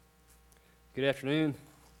Good afternoon,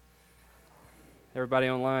 everybody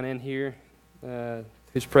online and here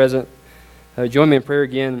who's present. Join me in prayer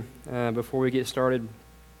again before we get started.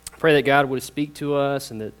 Pray that God would speak to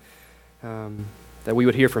us and that we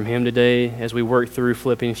would hear from Him today as we work through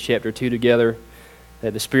Philippians chapter 2 together,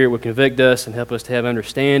 that the Spirit would convict us and help us to have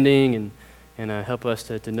understanding and help us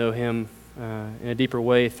to know Him in a deeper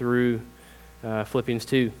way through Philippians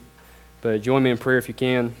 2. But join me in prayer if you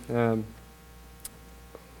can.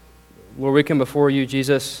 Lord, we come before you,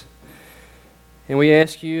 Jesus, and we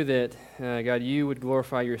ask you that, God, you would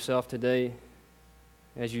glorify yourself today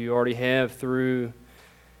as you already have through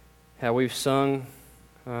how we've sung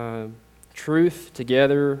truth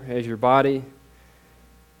together as your body.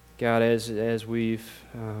 God, as we've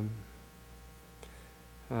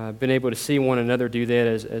been able to see one another do that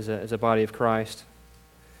as a body of Christ.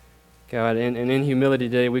 God, and in humility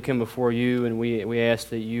today, we come before you and we ask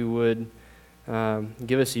that you would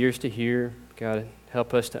give us ears to hear. God,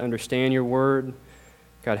 help us to understand your word.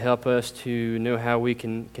 God, help us to know how we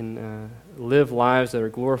can live lives that are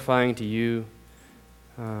glorifying to you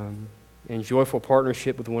in joyful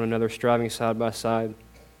partnership with one another, striving side by side.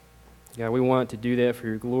 God, we want to do that for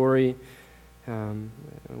your glory.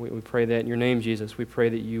 We pray that in your name, Jesus. We pray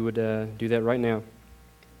that you would do that right now.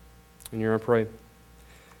 In your name I pray.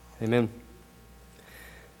 Amen.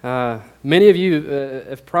 Many of you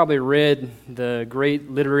have probably read the great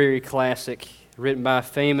literary classic written by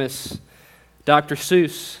famous Dr.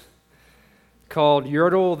 Seuss called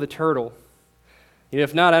Yertle the Turtle.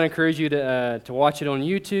 If not, I'd encourage you to watch it on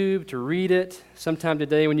YouTube, to read it sometime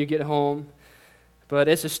today when you get home. But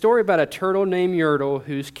it's a story about a turtle named Yertle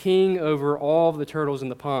who's king over all of the turtles in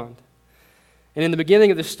the pond. And in the beginning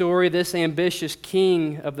of the story, this ambitious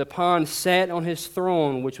king of the pond sat on his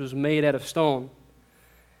throne, which was made out of stone,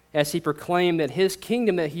 as he proclaimed that his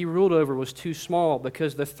kingdom that he ruled over was too small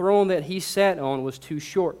because the throne that he sat on was too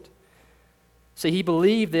short. So he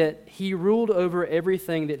believed that he ruled over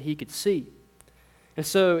everything that he could see. And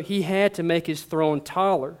so he had to make his throne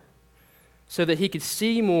taller so that he could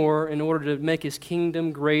see more in order to make his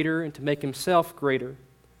kingdom greater and to make himself greater.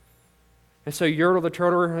 And so Yertle the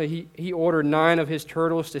turtle, he ordered 9 of his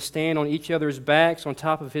turtles to stand on each other's backs on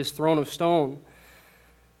top of his throne of stone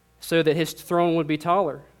so that his throne would be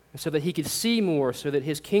taller, and so that he could see more, so that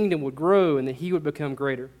his kingdom would grow and that he would become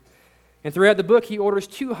greater. And throughout the book, he orders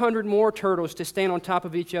 200 more turtles to stand on top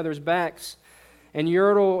of each other's backs. And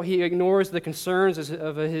Yertle, he ignores the concerns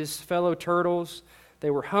of his fellow turtles. They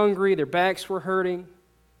were hungry, their backs were hurting,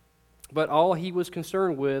 but all he was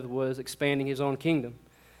concerned with was expanding his own kingdom.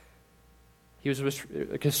 He was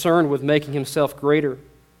concerned with making himself greater.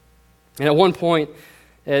 And at one point,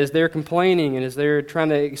 as they're complaining and as they're trying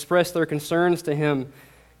to express their concerns to him,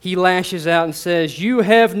 he lashes out and says, "You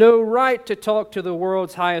have no right to talk to the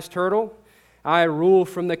world's highest turtle. I rule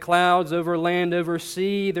from the clouds over land, over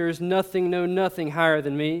sea. There's nothing, no nothing higher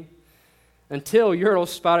than me." Until Yertle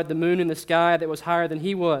spotted the moon in the sky that was higher than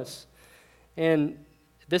he was. And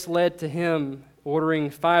this led to him ordering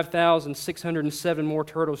 5,607 more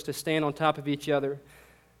turtles to stand on top of each other.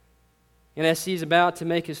 And as he's about to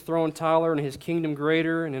make his throne taller and his kingdom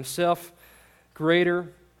greater and himself greater,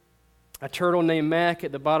 a turtle named Mac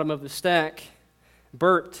at the bottom of the stack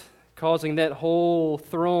burped, causing that whole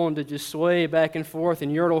throne to just sway back and forth,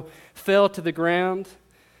 and Yertle fell to the ground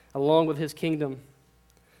along with his kingdom.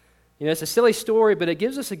 It's a silly story, but it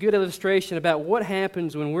gives us a good illustration about what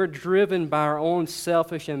happens when we're driven by our own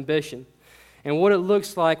selfish ambition and what it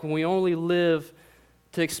looks like when we only live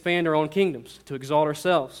to expand our own kingdoms, to exalt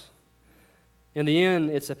ourselves. In the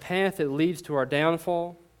end, it's a path that leads to our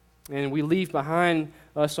downfall, and we leave behind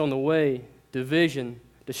us on the way division,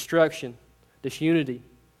 destruction, disunity.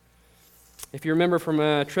 If you remember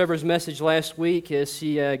from Trevor's message last week, as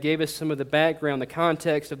he gave us some of the background, the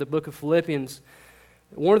context of the book of Philippians,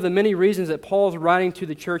 one of the many reasons that Paul's writing to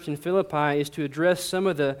the church in Philippi is to address some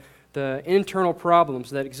of the internal problems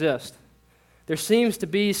that exist. There seems to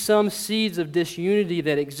be some seeds of disunity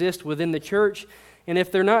that exist within the church, and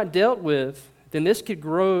if they're not dealt with, then this could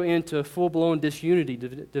grow into full-blown disunity,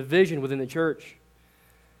 division within the church.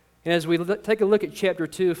 And as we take a look at chapter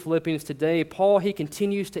 2 of Philippians today, Paul, he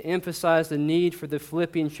continues to emphasize the need for the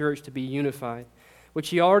Philippian church to be unified, which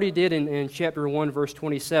he already did in chapter 1, verse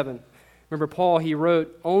 27. Remember, Paul, he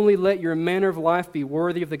wrote, "Only let your manner of life be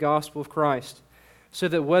worthy of the gospel of Christ, so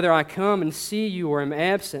that whether I come and see you or am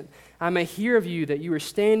absent, I may hear of you that you are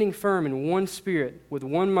standing firm in one spirit, with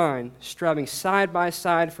one mind, striving side by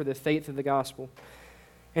side for the faith of the gospel."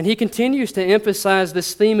 And he continues to emphasize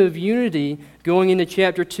this theme of unity going into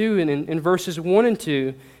chapter 2. And in verses 1 and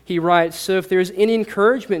 2, he writes, "So if there is any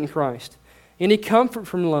encouragement in Christ, any comfort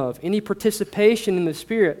from love, any participation in the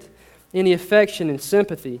Spirit, any affection and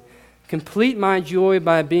sympathy. Complete my joy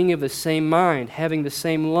by being of the same mind, having the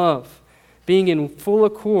same love, being in full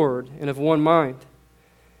accord and of one mind.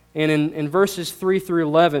 And in verses 3 through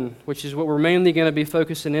 11, which is what we're mainly going to be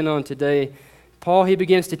focusing in on today, Paul, he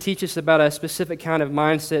begins to teach us about a specific kind of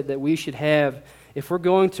mindset that we should have if we're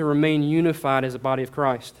going to remain unified as a body of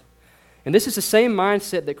Christ. And this is the same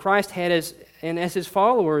mindset that Christ had as his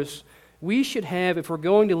followers, we should have if we're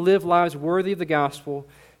going to live lives worthy of the gospel,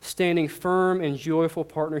 standing firm in joyful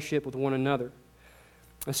partnership with one another.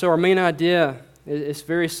 And so our main idea is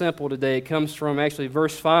very simple today. It comes from actually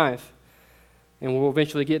verse 5, and we'll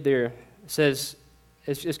eventually get there. It says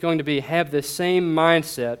it's going to be have the same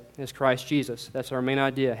mindset as Christ Jesus. That's our main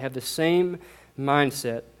idea. Have the same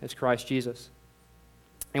mindset as Christ Jesus.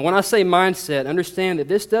 And when I say mindset, understand that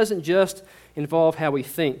this doesn't just involve how we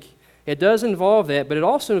think. It does involve that, but it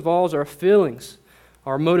also involves our feelings,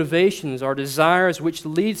 our motivations, our desires, which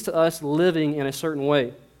leads to us living in a certain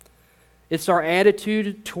way. It's our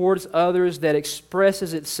attitude towards others that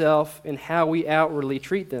expresses itself in how we outwardly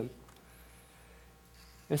treat them.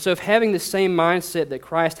 And so if having the same mindset that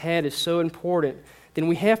Christ had is so important, then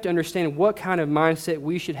we have to understand what kind of mindset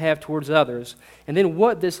we should have towards others, and then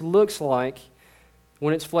what this looks like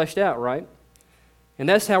when it's fleshed out, right? And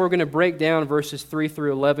that's how we're going to break down verses 3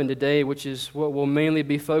 through 11 today, which is what we'll mainly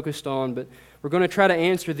be focused on. But we're going to try to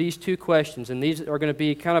answer these two questions, and these are going to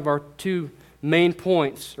be kind of our two main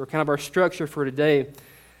points, or kind of our structure for today.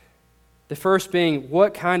 The first being,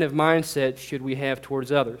 what kind of mindset should we have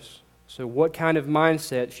towards others? So what kind of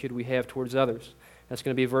mindset should we have towards others? That's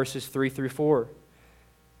going to be verses 3 through 4.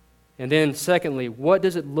 And then secondly, what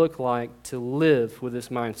does it look like to live with this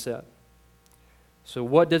mindset? So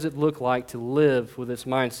what does it look like to live with this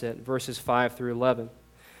mindset? Verses 5 through 11.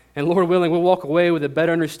 And Lord willing, we'll walk away with a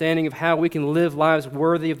better understanding of how we can live lives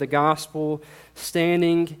worthy of the gospel,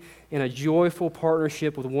 standing in a joyful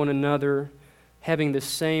partnership with one another, having the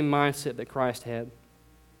same mindset that Christ had.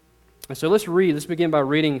 And so let's begin by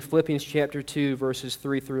reading Philippians chapter 2, verses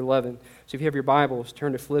 3 through 11. So if you have your Bibles,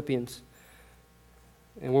 turn to Philippians.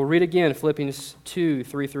 And we'll read again Philippians 2,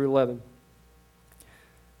 3 through 11.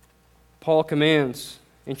 Paul commands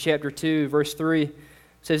in chapter 2, verse 3,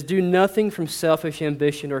 says, "Do nothing from selfish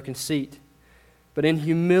ambition or conceit, but in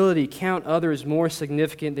humility count others more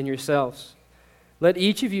significant than yourselves. Let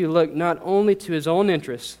each of you look not only to his own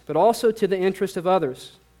interests, but also to the interest of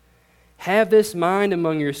others. Have this mind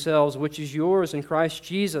among yourselves, which is yours in Christ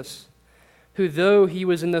Jesus, who though he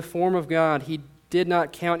was in the form of God, he did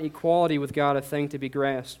not count equality with God a thing to be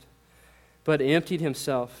grasped, but emptied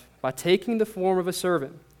himself by taking the form of a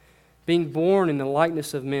servant, being born in the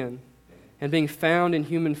likeness of men, and being found in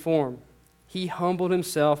human form, he humbled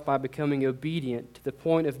himself by becoming obedient to the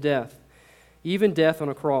point of death, even death on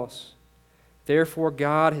a cross. Therefore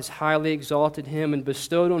God has highly exalted him and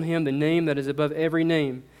bestowed on him the name that is above every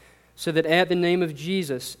name, so that at the name of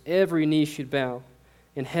Jesus every knee should bow,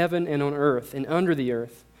 in heaven and on earth and under the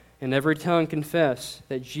earth, and every tongue confess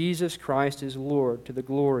that Jesus Christ is Lord, to the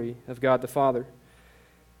glory of God the Father."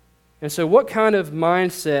 And so what kind of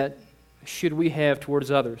mindset should we have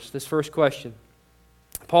towards others? This first question.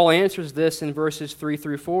 Paul answers this in verses 3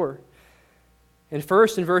 through 4. And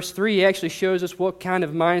first, in verse 3, he actually shows us what kind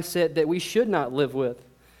of mindset that we should not live with.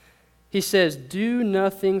 He says, "Do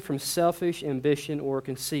nothing from selfish ambition or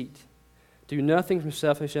conceit." Do nothing from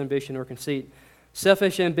selfish ambition or conceit.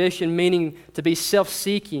 Selfish ambition meaning to be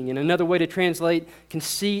self-seeking, and another way to translate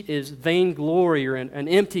conceit is vainglory or an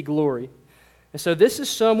empty glory. And so this is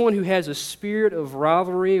someone who has a spirit of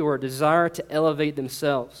rivalry or a desire to elevate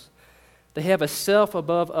themselves. They have a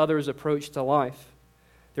self-above-others approach to life.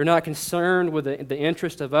 They're not concerned with the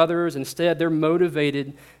interest of others. Instead, they're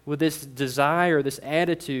motivated with this desire, this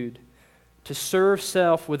attitude to serve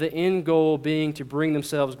self with the end goal being to bring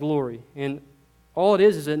themselves glory. And all it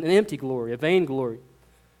is an empty glory, a vain glory.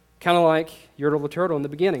 Kind of like Yertle the turtle in the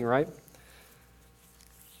beginning, right?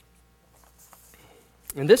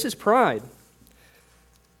 And this is pride.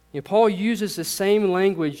 Paul uses the same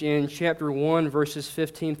language in chapter 1, verses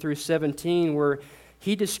 15 through 17, where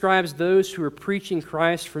he describes those who are preaching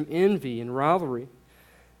Christ from envy and rivalry.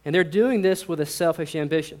 And they're doing this with a selfish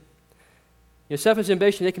ambition. Selfish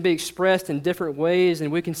ambition, it can be expressed in different ways,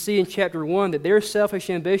 and we can see in chapter 1 that their selfish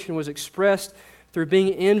ambition was expressed through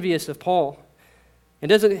being envious of Paul.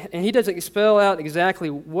 And he doesn't spell out exactly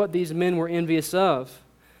what these men were envious of.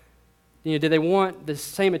 Did they want the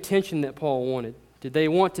same attention that Paul wanted? Did they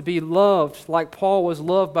want to be loved like Paul was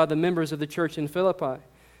loved by the members of the church in Philippi?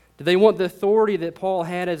 Did they want the authority that Paul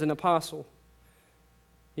had as an apostle?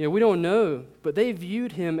 We don't know, but they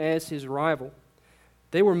viewed him as his rival.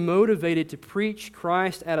 They were motivated to preach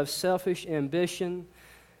Christ out of selfish ambition.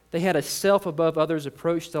 They had a self-above-others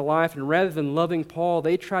approach to life, and rather than loving Paul,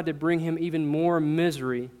 they tried to bring him even more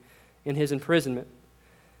misery in his imprisonment.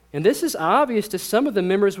 And this is obvious to some of the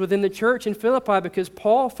members within the church in Philippi because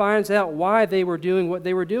Paul finds out why they were doing what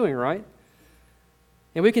they were doing, right?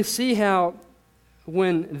 And we can see how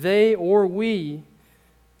when they or we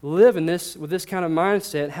live with this kind of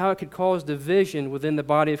mindset, how it could cause division within the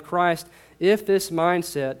body of Christ if this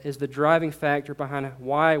mindset is the driving factor behind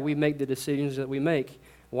why we make the decisions that we make,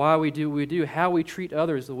 why we do what we do, how we treat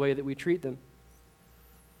others the way that we treat them.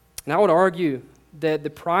 And I would argue that the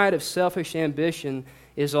pride of selfish ambition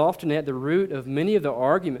is often at the root of many of the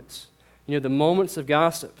arguments, the moments of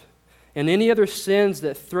gossip, and any other sins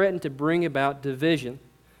that threaten to bring about division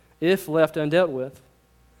if left undealt with.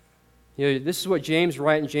 This is what James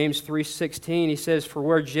writes in James 3:16. He says, "For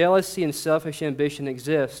where jealousy and selfish ambition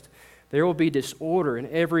exist, there will be disorder in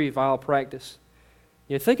every vile practice."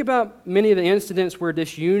 Think about many of the incidents where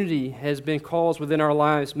disunity has been caused within our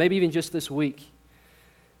lives, maybe even just this week.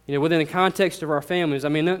 Within the context of our families. I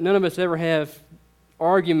mean, none of us ever have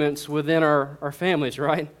arguments within our families,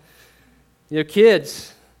 right?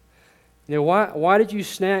 Kids, why did you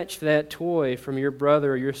snatch that toy from your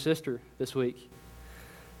brother or your sister this week?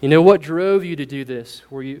 What drove you to do this?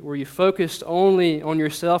 Were you focused only on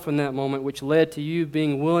yourself in that moment, which led to you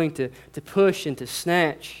being willing to push and to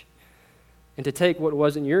snatch and to take what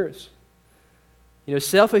wasn't yours?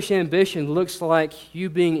 Selfish ambition looks like you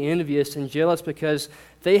being envious and jealous because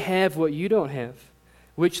they have what you don't have,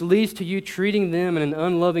 which leads to you treating them in an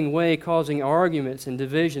unloving way, causing arguments and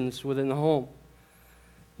divisions within the home.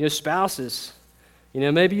 Spouses,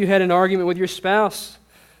 maybe you had an argument with your spouse,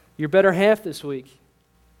 your better half this week.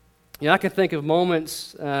 I can think of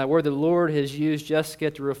moments where the Lord has used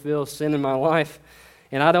Jessica to reveal sin in my life,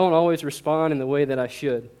 and I don't always respond in the way that I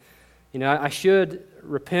should. I should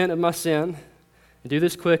repent of my sin and do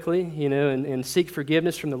this quickly, and seek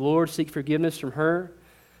forgiveness from the Lord, seek forgiveness from her.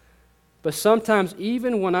 But sometimes,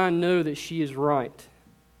 even when I know that she is right,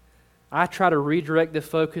 I try to redirect the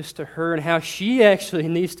focus to her and how she actually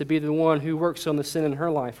needs to be the one who works on the sin in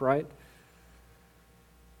her life, right?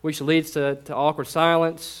 Which leads to awkward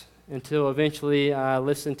silence until eventually I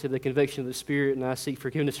listen to the conviction of the Spirit and I seek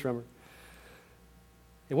forgiveness from her.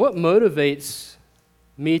 And what motivates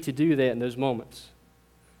me to do that in those moments?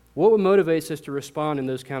 What motivates us to respond in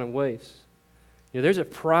those kind of ways? There's a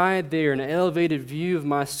pride there, an elevated view of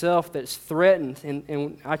myself that's threatened,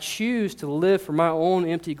 and I choose to live for my own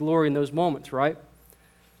empty glory in those moments, right?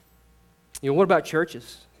 What about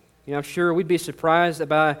churches? I'm sure we'd be surprised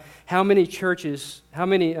about how many churches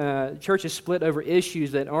split over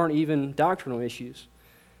issues that aren't even doctrinal issues.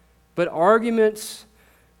 But arguments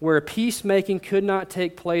where peacemaking could not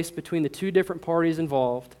take place between the two different parties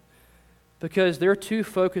involved because they're too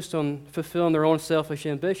focused on fulfilling their own selfish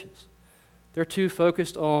ambitions. They're too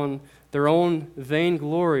focused on their own vain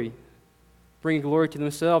glory, bringing glory to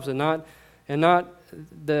themselves and not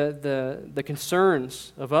the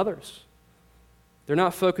concerns of others. They're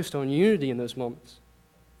not focused on unity in those moments.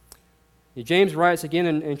 James writes again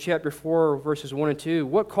in chapter 4, verses 1 and 2,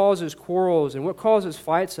 "What causes quarrels and what causes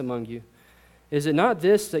fights among you? Is it not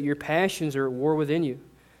this, that your passions are at war within you?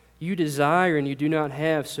 You desire and you do not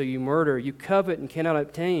have, so you murder. You covet and cannot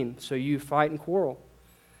obtain, so you fight and quarrel."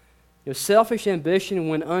 Selfish ambition,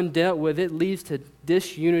 when undealt with, it leads to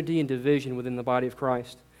disunity and division within the body of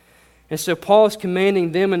Christ. And so Paul is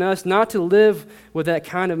commanding them and us not to live with that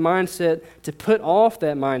kind of mindset, to put off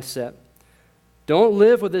that mindset. Don't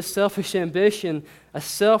live with this selfish ambition, a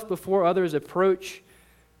self before others approach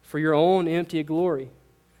for your own empty glory.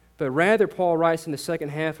 But rather, Paul writes in the second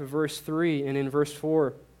half of verse 3 and in verse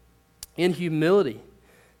 4, "In humility,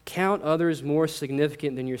 count others more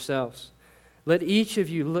significant than yourselves. Let each of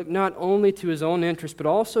you look not only to his own interest, but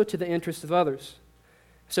also to the interest of others."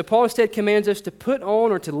 So Paul instead commands us to put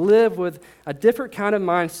on or to live with a different kind of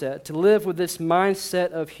mindset, to live with this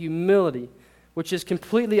mindset of humility, which is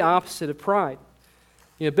completely opposite of pride.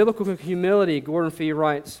 Biblical humility, Gordon Fee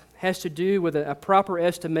writes, has to do with a proper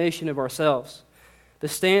estimation of ourselves, the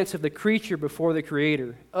stance of the creature before the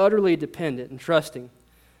Creator, utterly dependent and trusting.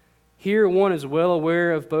 Here one is well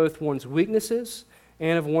aware of both one's weaknesses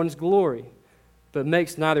and of one's glory, but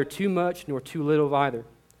makes neither too much nor too little of either.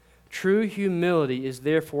 True humility is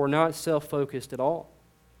therefore not self-focused at all.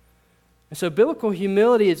 And so biblical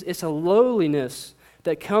humility it's a lowliness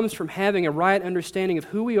that comes from having a right understanding of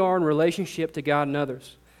who we are in relationship to God and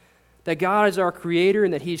others. That God is our Creator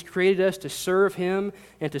and that He's created us to serve Him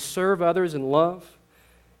and to serve others in love.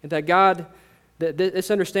 And that God This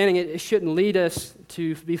understanding, it shouldn't lead us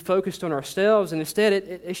to be focused on ourselves, and instead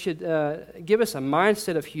it should give us a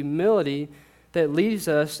mindset of humility that leads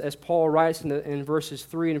us, as Paul writes in verses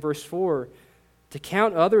 3 and verse 4, to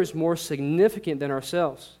count others more significant than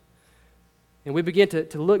ourselves. And we begin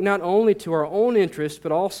to look not only to our own interests,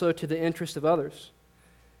 but also to the interest of others.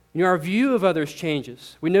 Our view of others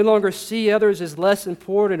changes. We no longer see others as less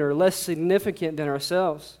important or less significant than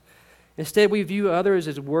ourselves. Instead, we view others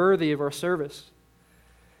as worthy of our service.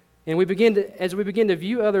 And as we begin to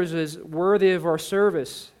view others as worthy of our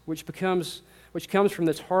service, which comes from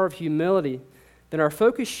this heart of humility, then our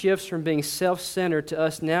focus shifts from being self-centered to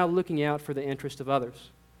us now looking out for the interest of others.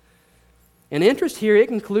 And interest here, it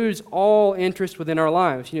includes all interest within our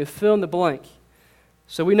lives. Fill in the blank.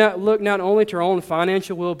 So we look not only to our own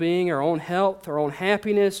financial well-being, our own health, our own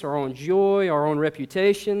happiness, our own joy, our own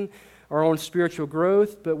reputation, our own spiritual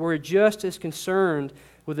growth, but we're just as concerned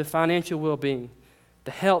with the financial well-being,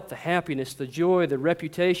 the health, the happiness, the joy, the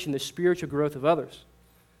reputation, the spiritual growth of others.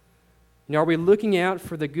 Are we looking out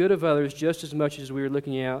for the good of others just as much as we are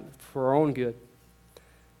looking out for our own good?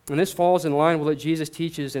 And this falls in line with what Jesus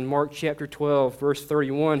teaches in Mark chapter 12, verse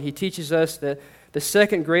 31. He teaches us that the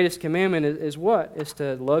second greatest commandment is what? It's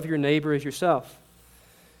to love your neighbor as yourself.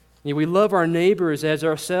 We love our neighbors as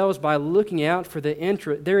ourselves by looking out for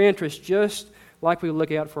their interests just like we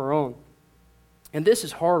look out for our own. And this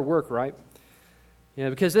is hard work, right?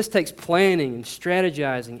 Because this takes planning and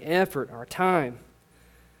strategizing, effort, our time.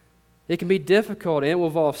 It can be difficult, and it will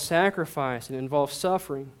involve sacrifice and involve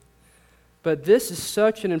suffering. But this is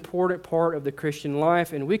such an important part of the Christian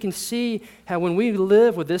life, and we can see how when we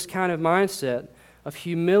live with this kind of mindset of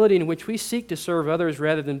humility in which we seek to serve others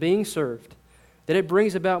rather than being served, that it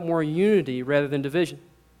brings about more unity rather than division.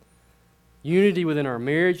 Unity within our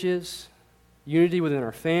marriages, unity within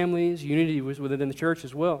our families, unity within the church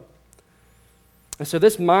as well. And so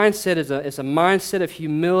this mindset is a mindset of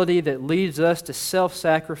humility that leads us to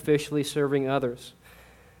self-sacrificially serving others.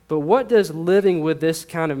 But what does living with this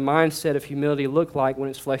kind of mindset of humility look like when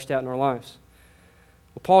it's fleshed out in our lives?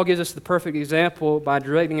 Well, Paul gives us the perfect example by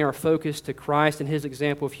directing our focus to Christ and his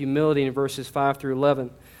example of humility in verses 5 through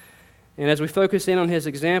 11. And as we focus in on his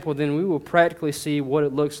example, then we will practically see what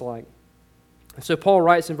it looks like. And so Paul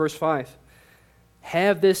writes in verse 5,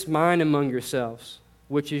 "Have this mind among yourselves,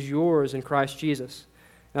 which is yours in Christ Jesus."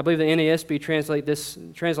 And I believe the NASB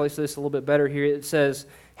translates this a little bit better here. It says,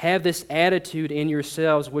 "Have this attitude in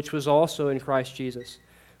yourselves, which was also in Christ Jesus."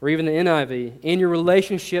 Or even the NIV, "In your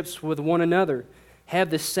relationships with one another, have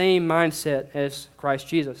the same mindset as Christ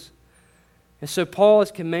Jesus." And so Paul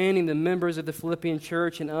is commanding the members of the Philippian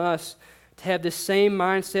church and us to have this same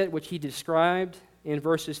mindset which he described in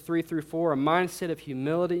verses 3 through 4, a mindset of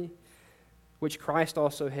humility, which Christ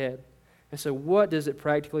also had. And so what does it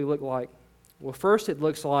practically look like? Well, first it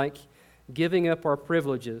looks like giving up our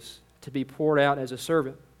privileges to be poured out as a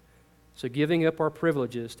servant. So giving up our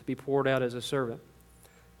privileges to be poured out as a servant.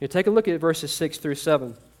 Take a look at verses 6 through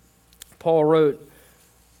 7. Paul wrote,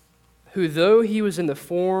 "Who though he was in the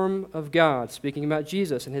form of God," speaking about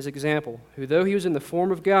Jesus and his example, "who though he was in the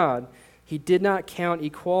form of God, he did not count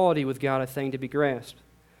equality with God a thing to be grasped,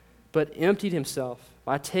 but emptied himself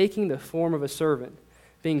by taking the form of a servant,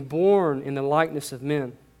 being born in the likeness of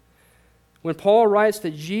men." When Paul writes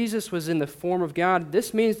that Jesus was in the form of God,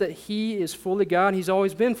 this means that he is fully God. He's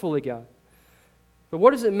always been fully God. But what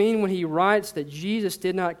does it mean when he writes that Jesus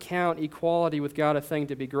did not count equality with God a thing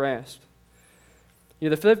to be grasped?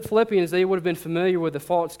 The Philippians, they would have been familiar with the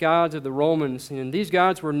false gods of the Romans, and these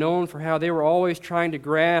gods were known for how they were always trying to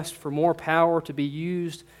grasp for more power to be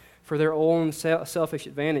used for their own selfish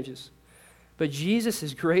advantages. But Jesus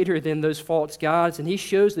is greater than those false gods, and he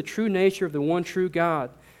shows the true nature of the one true God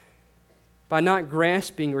by not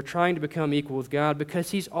grasping or trying to become equal with God,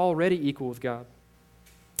 because he's already equal with God.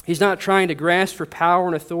 He's not trying to grasp for power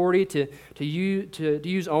and authority to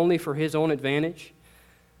use only for his own advantage.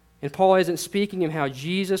 And Paul isn't speaking of how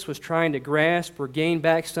Jesus was trying to grasp or gain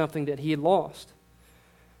back something that he had lost.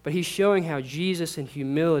 But he's showing how Jesus in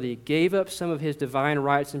humility gave up some of his divine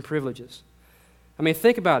rights and privileges. I mean,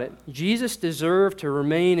 think about it. Jesus deserved to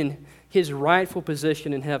remain in his rightful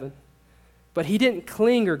position in heaven. But he didn't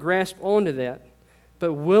cling or grasp onto that,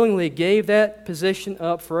 but willingly gave that position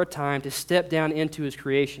up for a time to step down into his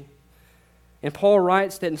creation. And Paul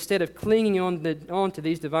writes that instead of clinging on to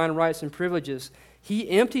these divine rights and privileges, he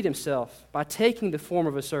emptied himself by taking the form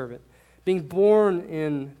of a servant, being born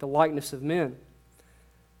in the likeness of men.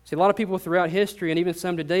 See, a lot of people throughout history, and even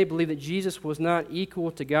some today, believe that Jesus was not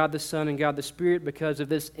equal to God the Son and God the Spirit because of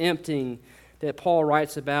this emptying that Paul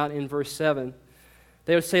writes about in verse 7.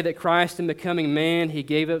 They would say that Christ, in becoming man, he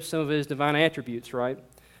gave up some of his divine attributes, right?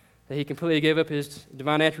 That he completely gave up his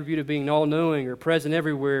divine attribute of being all-knowing or present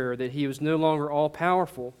everywhere, or that he was no longer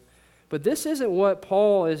all-powerful. But this isn't what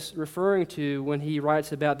Paul is referring to when he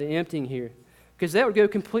writes about the emptying here, because that would go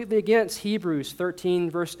completely against Hebrews 13,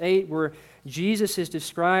 verse 8, where Jesus is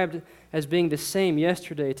described as being the same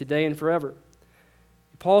yesterday, today, and forever.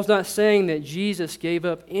 Paul's not saying that Jesus gave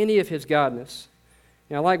up any of his godness.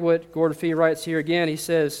 Now, I like what Gordon Fee writes here again. He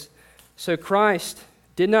says, "So Christ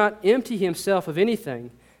did not empty himself of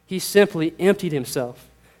anything. He simply emptied himself.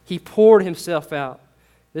 He poured himself out."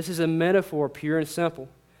 This is a metaphor, pure and simple.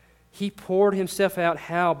 He poured himself out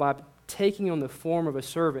how? By taking on the form of a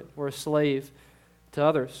servant or a slave to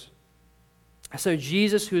others. So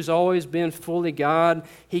Jesus, who has always been fully God,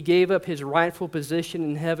 he gave up his rightful position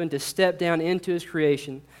in heaven to step down into his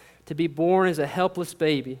creation, to be born as a helpless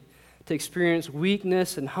baby, to experience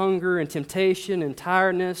weakness and hunger and temptation and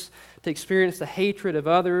tiredness, to experience the hatred of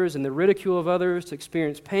others and the ridicule of others, to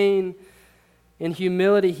experience pain. In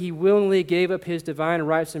humility, he willingly gave up his divine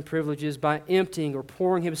rights and privileges by emptying or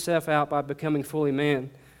pouring himself out by becoming fully man.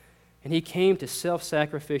 And he came to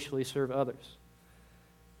self-sacrificially serve others.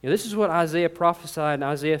 This is what Isaiah prophesied in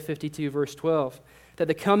Isaiah 52, verse 12, that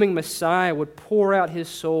the coming Messiah would pour out his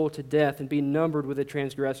soul to death and be numbered with the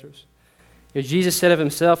transgressors. Jesus said of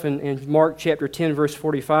himself in Mark chapter 10, verse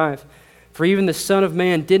 45, "For even the Son of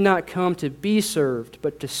Man did not come to be served,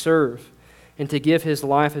 but to serve, and to give his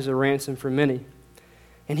life as a ransom for many."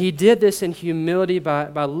 And he did this in humility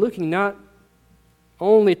by looking not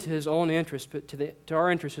only to his own interest, but to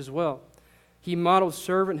our interest as well. He modeled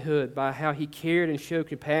servanthood by how he cared and showed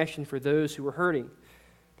compassion for those who were hurting,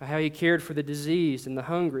 by how he cared for the diseased and the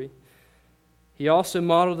hungry. He also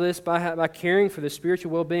modeled this by caring for the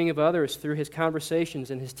spiritual well-being of others through his conversations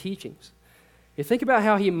and his teachings. You think about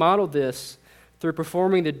how he modeled this through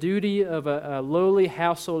performing the duty of a lowly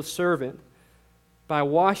household servant by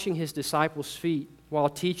washing his disciples' feet while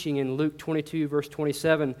teaching in Luke 22, verse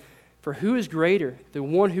 27, "For who is greater, the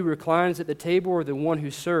one who reclines at the table or the one who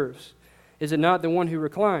serves? Is it not the one who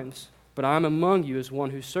reclines? But I am among you as one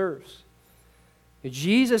who serves."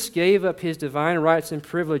 Jesus gave up his divine rights and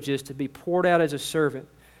privileges to be poured out as a servant.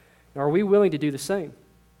 Are we willing to do the same?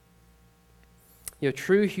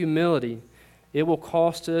 True humility, it will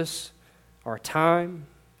cost us our time,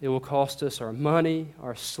 it will cost us our money,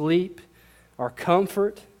 our sleep, our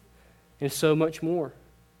comfort, and so much more.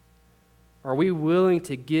 Are we willing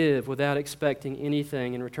to give without expecting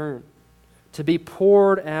anything in return? To be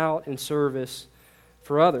poured out in service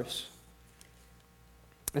for others?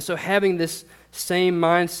 And so having this same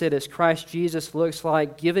mindset as Christ Jesus looks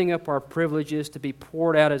like giving up our privileges to be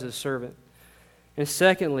poured out as a servant. And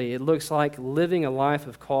secondly, it looks like living a life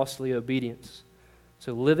of costly obedience.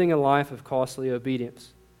 So living a life of costly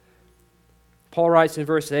obedience. Paul writes in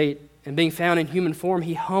verse 8, "And being found in human form,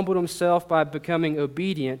 he humbled himself by becoming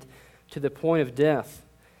obedient to the point of death,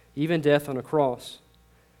 even death on a cross."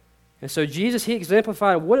 And so Jesus, he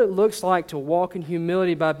exemplified what it looks like to walk in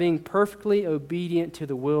humility by being perfectly obedient to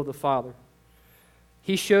the will of the Father.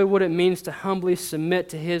 He showed what it means to humbly submit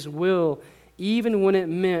to his will, even when it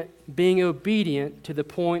meant being obedient to the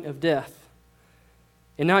point of death.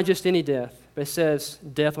 And not just any death, but it says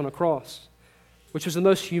death on a cross, which was the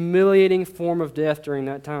most humiliating form of death during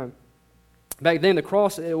that time. Back then, the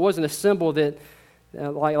cross, it wasn't a symbol that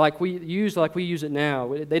like we use it now.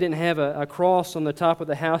 They didn't have a cross on the top of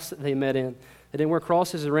the house that they met in. They didn't wear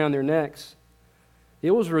crosses around their necks.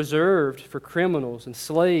 It was reserved for criminals and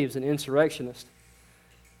slaves and insurrectionists.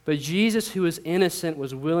 But Jesus, who was innocent,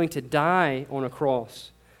 was willing to die on a cross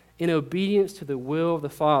in obedience to the will of the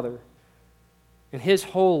Father. And his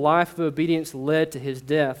whole life of obedience led to his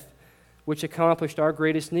death, which accomplished our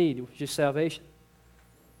greatest need, which is salvation.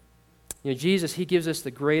 Jesus, he gives us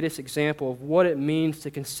the greatest example of what it means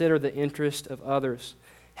to consider the interest of others.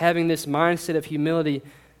 Having this mindset of humility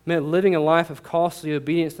meant living a life of costly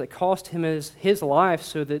obedience that cost him his life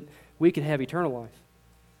so that we could have eternal life.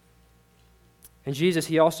 And Jesus,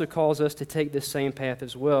 he also calls us to take this same path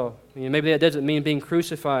as well. Maybe that doesn't mean being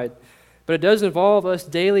crucified, but it does involve us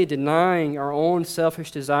daily denying our own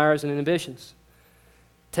selfish desires and ambitions,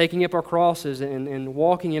 taking up our crosses and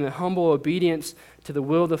walking in a humble obedience to the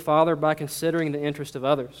will of the Father by considering the interest of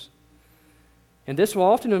others. And this will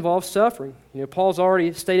often involve suffering. Paul's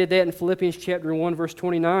already stated that in Philippians chapter 1, verse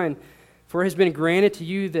 29, "For it has been granted to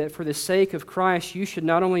you that for the sake of Christ you should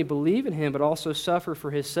not only believe in him, but also suffer for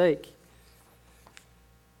his sake."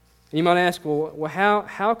 And you might ask, well,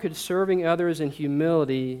 how could serving others in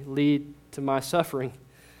humility lead to my suffering?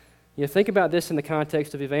 Think about this in the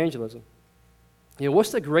context of evangelism.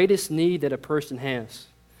 What's the greatest need that a person has?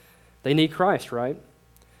 They need Christ, right?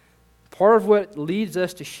 Part of what leads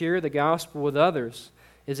us to share the gospel with others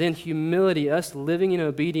is in humility, us living in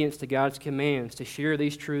obedience to God's commands to share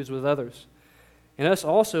these truths with others, and us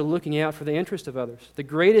also looking out for the interest of others, the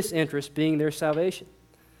greatest interest being their salvation.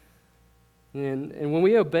 And when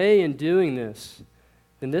we obey in doing this,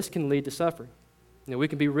 then this can lead to suffering. We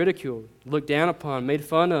can be ridiculed, looked down upon, made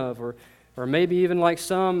fun of, or maybe even like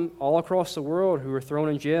some all across the world who are thrown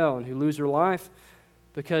in jail and who lose their life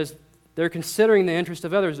because they're considering the interest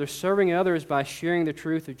of others. They're serving others by sharing the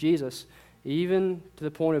truth of Jesus, even to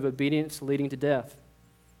the point of obedience leading to death.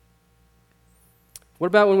 What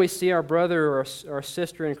about when we see our brother or our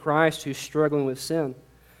sister in Christ who's struggling with sin,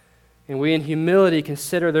 and we in humility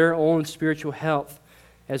consider their own spiritual health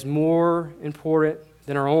as more important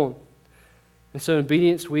than our own? And so in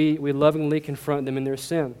obedience, we lovingly confront them in their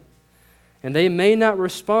sin. And they may not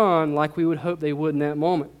respond like we would hope they would in that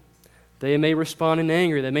moment. They may respond in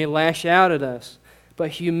anger. They may lash out at us. But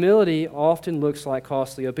humility often looks like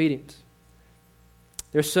costly obedience.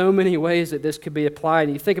 There's so many ways that this could be applied.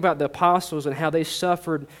 You think about the apostles and how they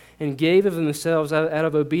suffered and gave of themselves out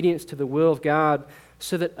of obedience to the will of God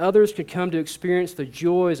so that others could come to experience the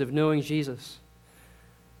joys of knowing Jesus.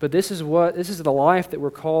 But this is the life that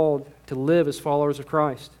we're called to live as followers of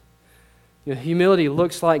Christ. Humility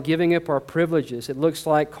looks like giving up our privileges. It looks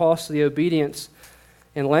like costly obedience.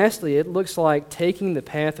 And lastly, it looks like taking the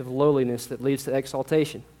path of lowliness that leads to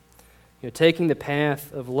exaltation. Taking the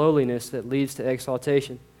path of lowliness that leads to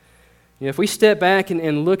exaltation. If we step back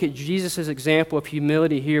and look at Jesus' example of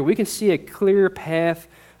humility here, we can see a clear path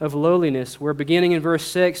of lowliness where, beginning in verse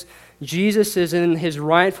 6, Jesus is in his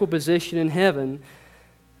rightful position in heaven,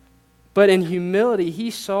 but in humility,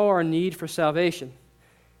 he saw our need for salvation.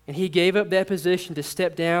 And he gave up that position to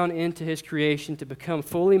step down into his creation to become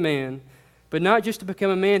fully man. But not just to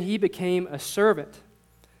become a man, he became a servant.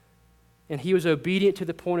 And he was obedient to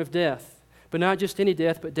the point of death. But not just any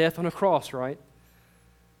death, but death on a cross, right?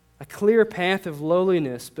 A clear path of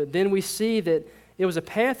lowliness. But then we see that it was a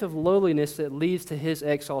path of lowliness that leads to his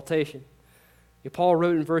exaltation. Paul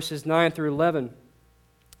wrote in verses 9 through 11,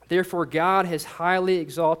 "Therefore God has highly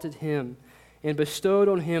exalted him and bestowed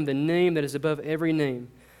on him the name that is above every name,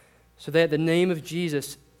 so that at the name of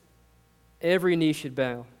Jesus every knee should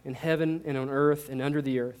bow in heaven and on earth and under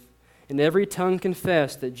the earth, and every tongue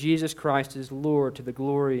confess that Jesus Christ is Lord to the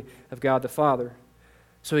glory of God the Father."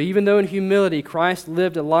 So even though in humility Christ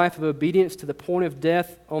lived a life of obedience to the point of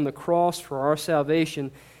death on the cross for our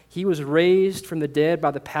salvation, he was raised from the dead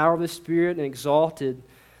by the power of the Spirit and exalted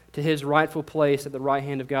to his rightful place at the right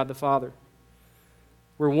hand of God the Father,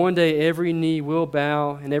 where one day every knee will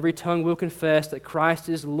bow and every tongue will confess that Christ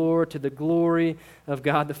is Lord to the glory of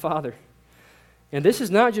God the Father. And this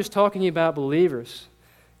is not just talking about believers.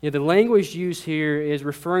 The language used here is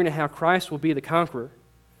referring to how Christ will be the conqueror.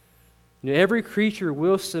 Every creature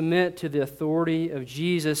will submit to the authority of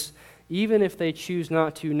Jesus, even if they choose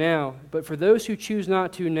not to now. But for those who choose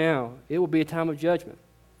not to now, it will be a time of judgment.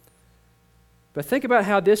 But think about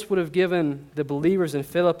how this would have given the believers in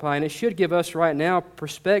Philippi, and it should give us right now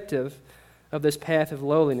perspective of this path of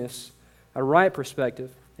lowliness, a right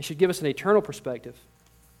perspective. It should give us an eternal perspective.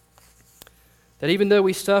 That even though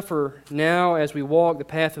we suffer now as we walk the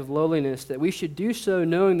path of lowliness, that we should do so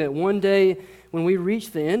knowing that one day when we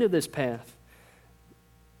reach the end of this path,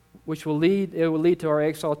 it will lead to our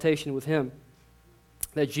exaltation with him,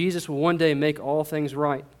 that Jesus will one day make all things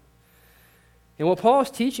right. And what Paul is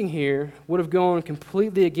teaching here would have gone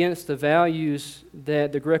completely against the values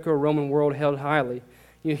that the Greco-Roman world held highly.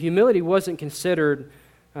 Humility wasn't considered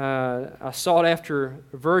a sought-after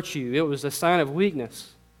virtue. It was a sign of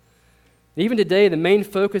weakness. Even today, the main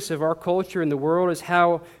focus of our culture and the world is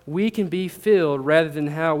how we can be filled rather than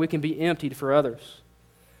how we can be emptied for others.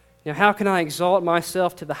 How can I exalt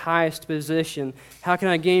myself to the highest position? How can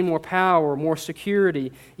I gain more power, more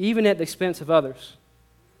security, even at the expense of others?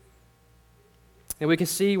 And we can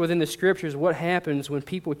see within the Scriptures what happens when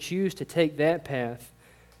people choose to take that path,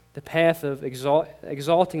 the path of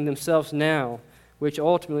exalting themselves now, which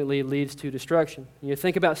ultimately leads to destruction.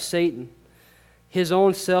 Think about Satan. His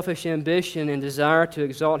own selfish ambition and desire to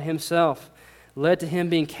exalt himself led to him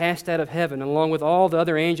being cast out of heaven, along with all the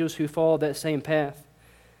other angels who followed that same path.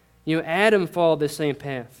 Adam followed the same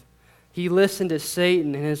path. He listened to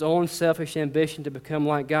Satan, and his own selfish ambition to become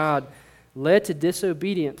like God led to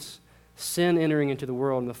disobedience, sin entering into the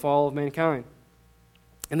world, and the fall of mankind.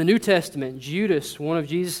 In the New Testament, Judas, one of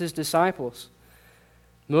Jesus' disciples,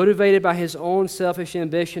 motivated by his own selfish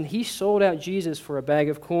ambition, he sold out Jesus for a bag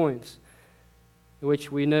of coins,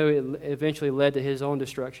 which we know it eventually led to his own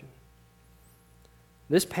destruction.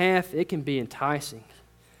 This path, it can be enticing.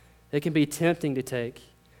 It can be tempting to take,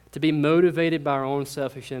 to be motivated by our own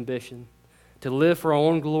selfish ambition, to live for our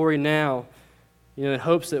own glory now, in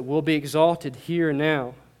hopes that we'll be exalted here and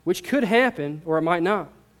now, which could happen or it might not.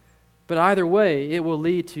 But either way, it will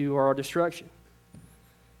lead to our destruction.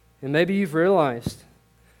 And maybe you've realized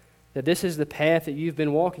that this is the path that you've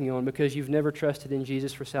been walking on because you've never trusted in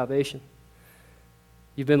Jesus for salvation.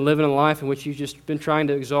 You've been living a life in which you've just been trying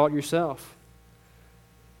to exalt yourself.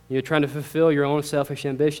 You're trying to fulfill your own selfish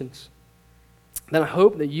ambitions. Then I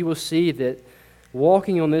hope that you will see that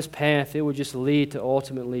walking on this path, it will just lead to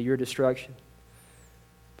ultimately your destruction.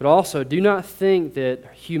 But also, do not think that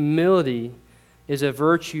humility is a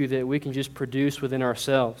virtue that we can just produce within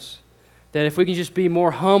ourselves. That if we can just be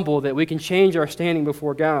more humble, that we can change our standing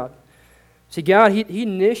before God. See, God, He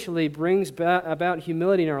initially brings about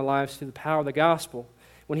humility in our lives through the power of the gospel.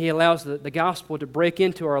 When He allows the gospel to break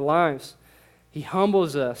into our lives, He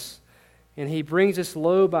humbles us, and He brings us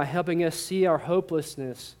low by helping us see our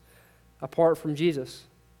hopelessness apart from Jesus.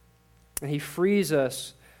 And He frees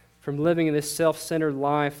us from living in this self-centered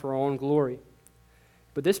life for our own glory.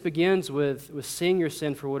 But this begins with seeing your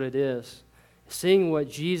sin for what it is, seeing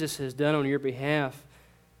what Jesus has done on your behalf,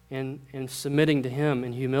 and submitting to Him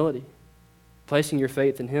in humility, placing your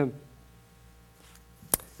faith in Him.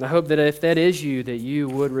 And I hope that if that is you, that you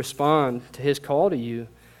would respond to His call to you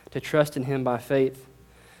to trust in Him by faith.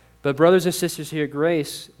 But brothers and sisters here at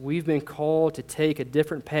Grace, we've been called to take a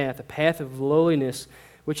different path, a path of lowliness,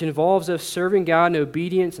 which involves us serving God in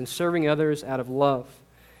obedience and serving others out of love.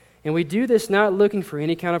 And we do this not looking for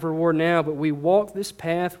any kind of reward now, but we walk this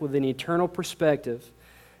path with an eternal perspective,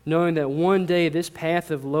 knowing that one day this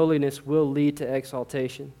path of lowliness will lead to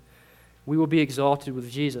exaltation. We will be exalted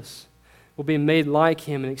with Jesus. We'll be made like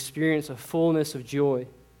Him and experience a fullness of joy.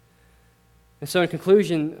 And so in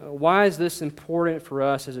conclusion, why is this important for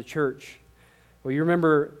us as a church? Well, you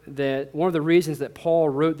remember that one of the reasons that Paul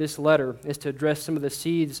wrote this letter is to address some of the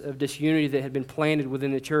seeds of disunity that had been planted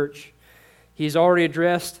within the church. He's already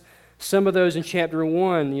addressed some of those in chapter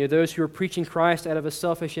 1, those who are preaching Christ out of a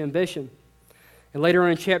selfish ambition. And later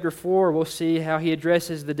on in chapter 4, we'll see how he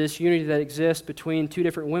addresses the disunity that exists between two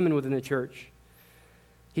different women within the church.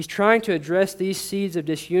 He's trying to address these seeds of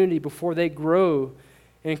disunity before they grow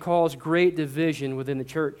and cause great division within the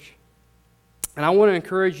church. And I want to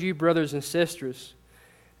encourage you, brothers and sisters,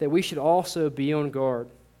 that we should also be on guard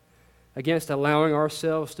against allowing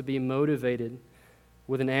ourselves to be motivated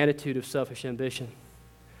with an attitude of selfish ambition.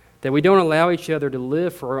 That we don't allow each other to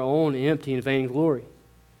live for our own empty and vain glory.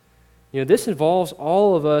 This involves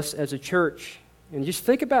all of us as a church. And just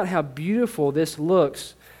think about how beautiful this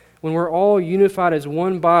looks when we're all unified as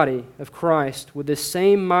one body of Christ with this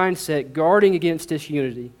same mindset, guarding against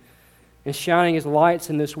disunity and shining as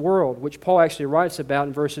lights in this world, which Paul actually writes about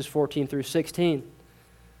in verses 14 through 16.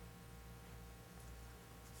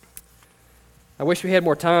 I wish we had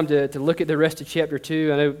more time to look at the rest of chapter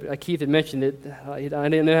 2. I know Keith had mentioned it. I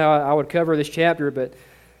didn't know how I would cover this chapter, but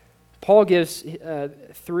Paul gives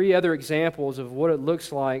 3 other examples of what it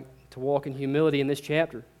looks like to walk in humility in this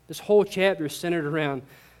chapter. This whole chapter is centered around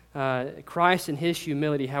Christ and His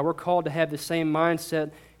humility, how we're called to have the same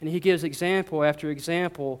mindset, and he gives example after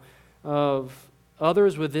example of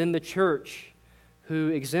others within the church who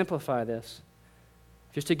exemplify this.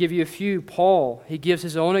 Just to give you a few, Paul, he gives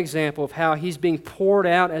his own example of how he's being poured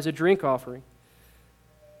out as a drink offering.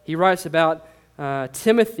 He writes about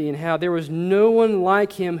Timothy and how there was no one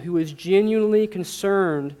like him who was genuinely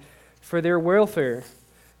concerned for their welfare,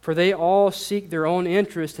 for they all seek their own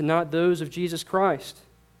interest and not those of Jesus Christ.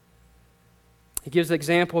 He gives the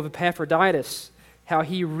example of Epaphroditus, how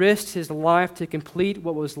he risked his life to complete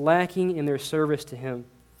what was lacking in their service to him.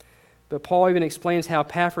 But Paul even explains how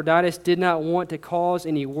Epaphroditus did not want to cause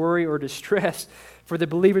any worry or distress for the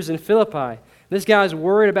believers in Philippi. This guy's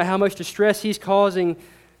worried about how much distress he's causing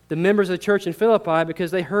the members of the church in Philippi because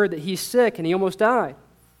they heard that he's sick and he almost died.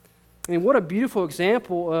 I mean, what a beautiful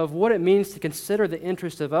example of what it means to consider the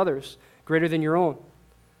interest of others greater than your own.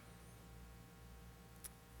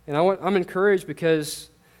 And I'm encouraged because,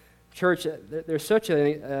 church, there's such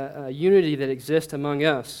a unity that exists among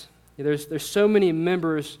us. There's so many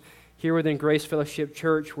members here within Grace Fellowship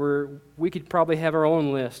Church where we could probably have our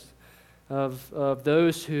own list of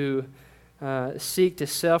those who seek to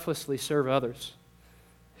selflessly serve others,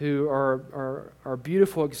 who are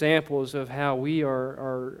beautiful examples of how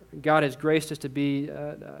God has graced us to be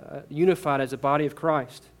unified as a body of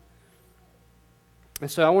Christ. And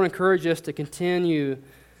so I want to encourage us to continue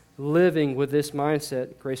living with this mindset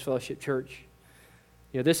at Grace Fellowship Church.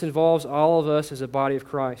 This involves all of us as a body of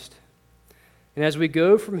Christ. And as we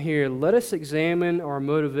go from here, let us examine our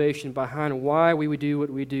motivation behind why we would do what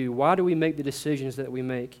we do. Why do we make the decisions that we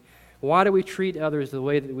make? Why do we treat others the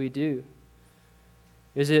way that we do?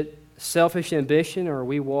 Is it selfish ambition, or are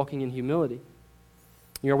we walking in humility?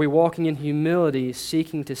 Are we walking in humility,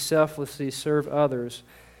 seeking to selflessly serve others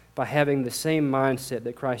by having the same mindset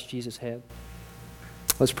that Christ Jesus had?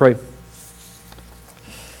 Let's pray.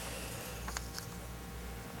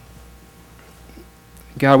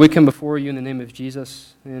 God, we come before you in the name of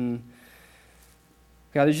Jesus. And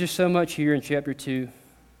God, there's just so much here in chapter 2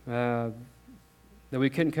 that we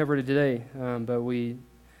couldn't cover today, but we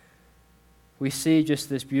see just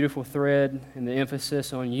this beautiful thread and the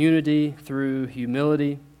emphasis on unity through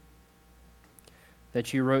humility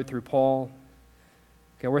that you wrote through Paul.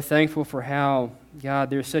 God, we're thankful for how,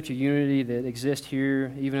 God, there's such a unity that exists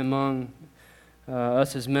here, even among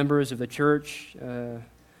us as members of the church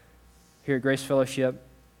here at Grace Fellowship.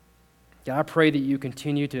 God, I pray that you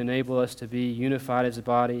continue to enable us to be unified as a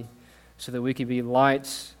body so that we can be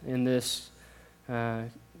lights in this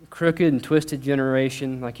crooked and twisted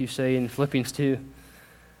generation, like you say in Philippians 2.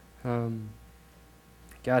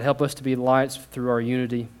 God, help us to be lights through our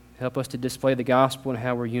unity. Help us to display the gospel and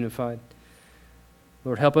how we're unified.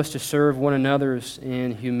 Lord, help us to serve one another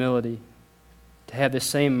in humility, to have the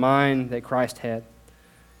same mind that Christ had.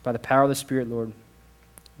 By the power of the Spirit, Lord.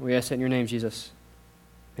 We ask that in your name, Jesus.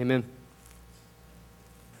 Amen.